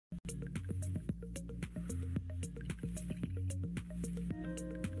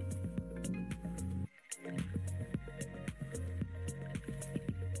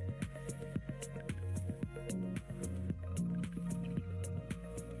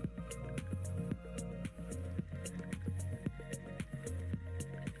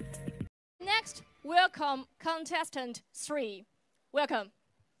welcome contestant 3. Welcome.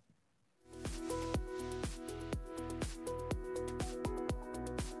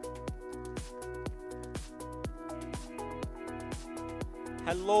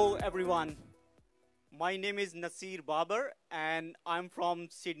 Hello everyone, my name is Nasir Babar and I'm from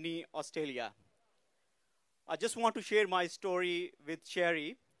Sydney, Australia. I just want to share my story with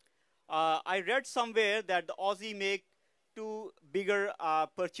Chery. I read somewhere that the Aussie make two bigger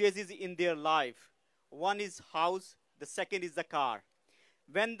purchases in their life. One is house, the second is the car.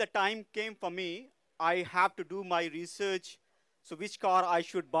 When the time came for me, I have to do my research, so which car I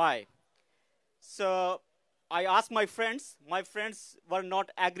should buy. So I asked my friends. My friends were not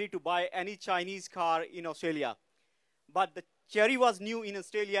agree to buy any Chinese car in Australia. But the Chery was new in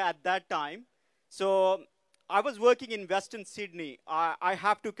Australia at that time. So I was working in Western Sydney. I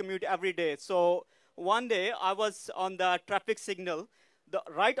have to commute every day. So one day I was on the traffic signal. The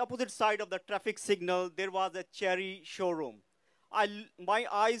right opposite side of the traffic signal, there was a Chery showroom. My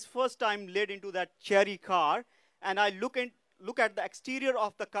eyes first time led into that Chery car, and I look at the exterior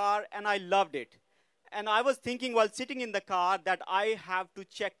of the car, and I loved it. And I was thinking while sitting in the car that I have to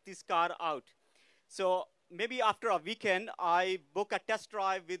check this car out. So maybe after a weekend, I booked a test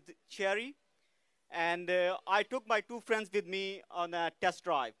drive with Chery, and I took my two friends with me on a test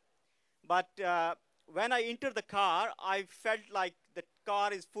drive. But when I entered the car, I felt like the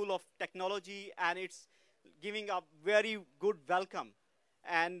car is full of technology, and it's giving a very good welcome.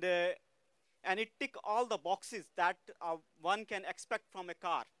 And it ticked all the boxes that one can expect from a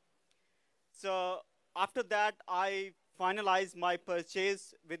car. So after that, I finalized my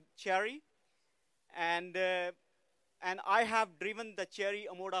purchase with Chery, and I have driven the Chery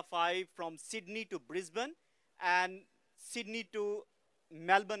Omoda 5 from Sydney to Brisbane and Sydney to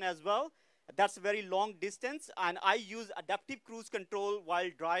Melbourne as well. That's a very long distance, and I use adaptive cruise control while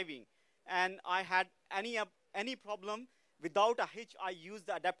driving. And I had any problem without a hitch, I use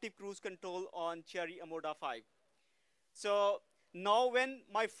the adaptive cruise control on Chery Omoda 5. So now when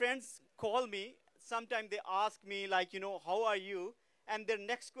my friends call me, sometimes they ask me like, how are you? And their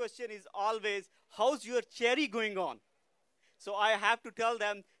next question is always, how's your Chery going on? So I have to tell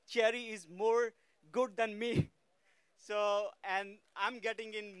them Chery is more good than me. So, and I'm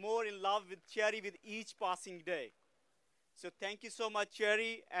getting more in love with Chery with each passing day. So thank you so much,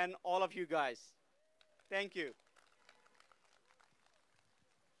 Chery, and all of you guys. Thank you.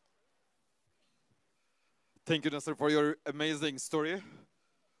 Thank you, Nasser, for your amazing story.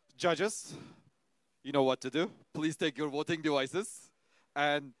 Judges, you know what to do. Please take your voting devices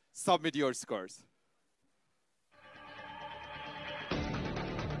and submit your scores.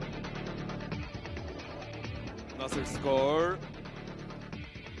 Nasser's score,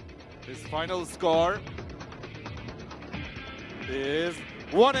 his final score is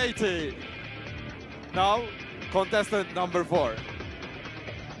 180. Now, contestant number 4.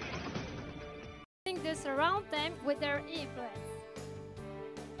 They surround them with their influence.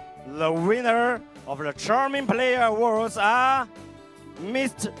 The winner of the Charming Player Awards are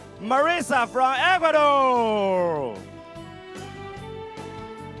Miss Marisa from Ecuador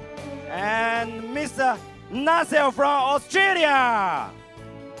and Mr. Nasser from Australia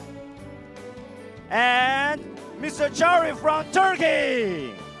and Mr. Chery from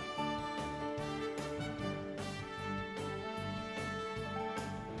Turkey.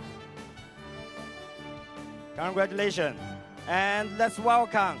 Congratulations. And let's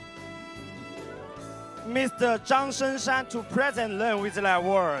welcome Mr. Zhang Shenshan to present them with the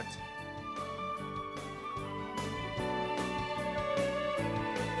award.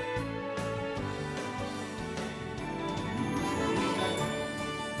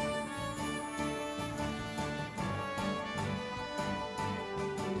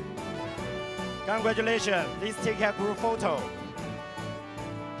 Congratulations. Please take a group photo.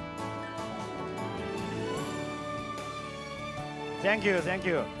 Thank you, thank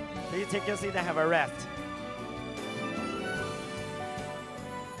you. Please take your seat and have a rest.